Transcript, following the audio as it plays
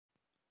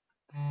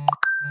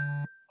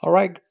All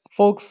right,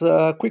 folks,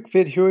 quick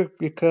vid here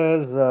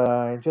because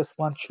I just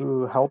want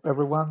to help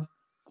everyone.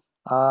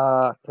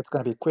 It's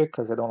going to be quick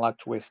because I don't like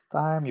to waste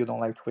time. You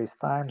don't like to waste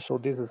time. So,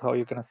 this is how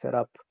you're going to set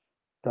up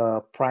the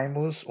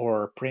Primus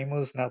or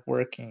Primus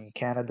network in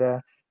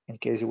Canada in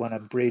case you want to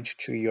bridge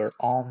to your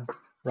own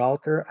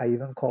router. I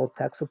even called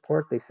tech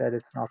support. They said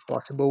it's not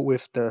possible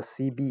with the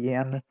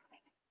CBN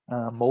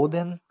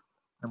modem.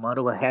 The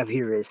model I have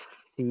here is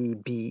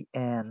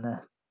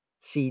CBN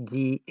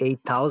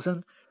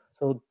CD8000.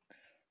 So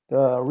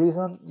the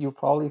reason you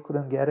probably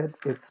couldn't get it,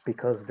 it's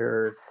because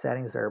their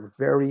settings are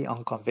very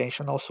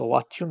unconventional. So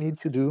what you need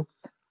to do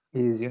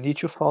is you need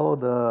to follow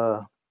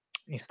the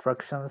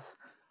instructions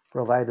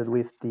provided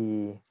with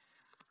the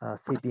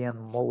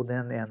CBN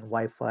modem and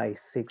Wi-Fi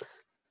 6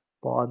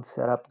 pod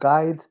setup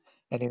guide,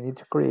 and you need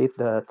to create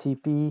the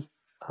TP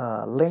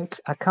link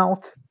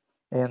account.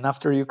 And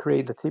after you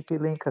create the TP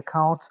link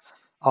account,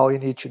 all you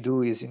need to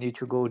do is you need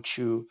to go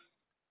to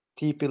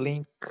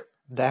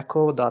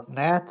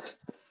tplinkdeco.net,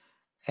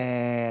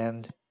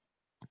 and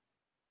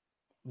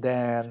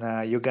then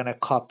you're gonna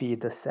copy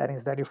the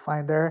settings that you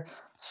find there.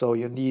 So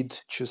you need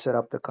to set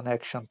up the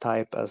connection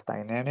type as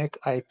dynamic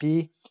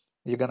IP.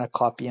 You're gonna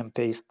copy and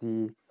paste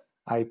the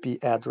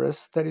IP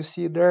address that you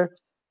see there.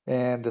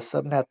 And the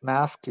subnet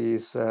mask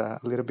is a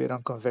little bit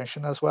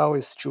unconventional as well.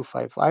 It's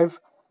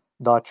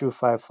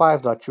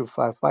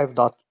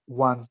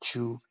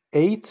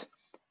 255.255.255.128.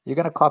 You're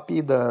gonna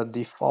copy the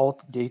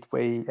default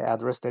gateway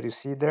address that you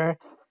see there.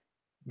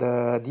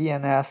 The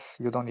DNS,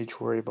 you don't need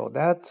to worry about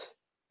that.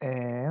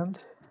 And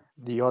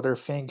the other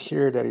thing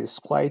here that is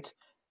quite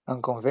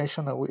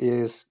unconventional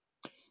is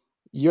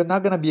you're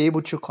not going to be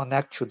able to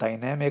connect to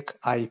dynamic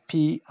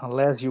IP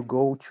unless you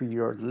go to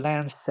your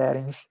LAN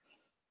settings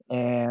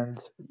and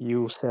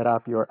you set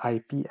up your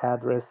IP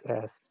address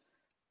as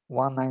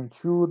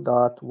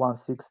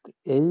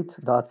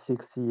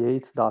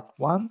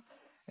 192.168.68.1,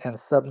 and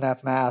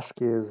subnet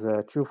mask is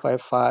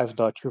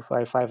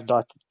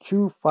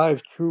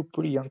 255.255.252,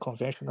 pretty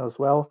unconventional as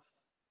well.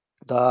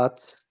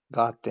 Dot,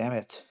 god damn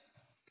it,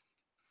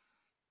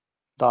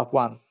 dot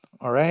one.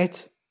 All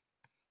right.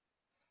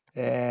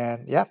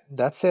 And yeah,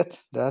 that's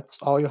it. That's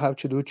all you have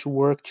to do to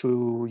work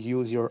to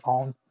use your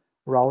own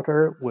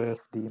router with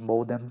the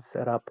modem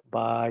set up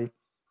by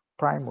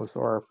Primus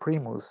or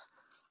Primus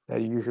that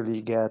you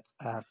usually get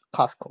at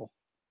Costco.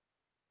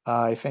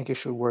 I think it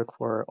should work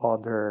for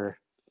other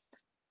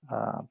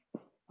uh,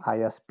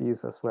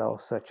 ISPs as well,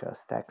 such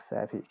as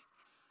Teksavvy.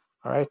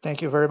 All right,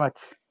 thank you very much.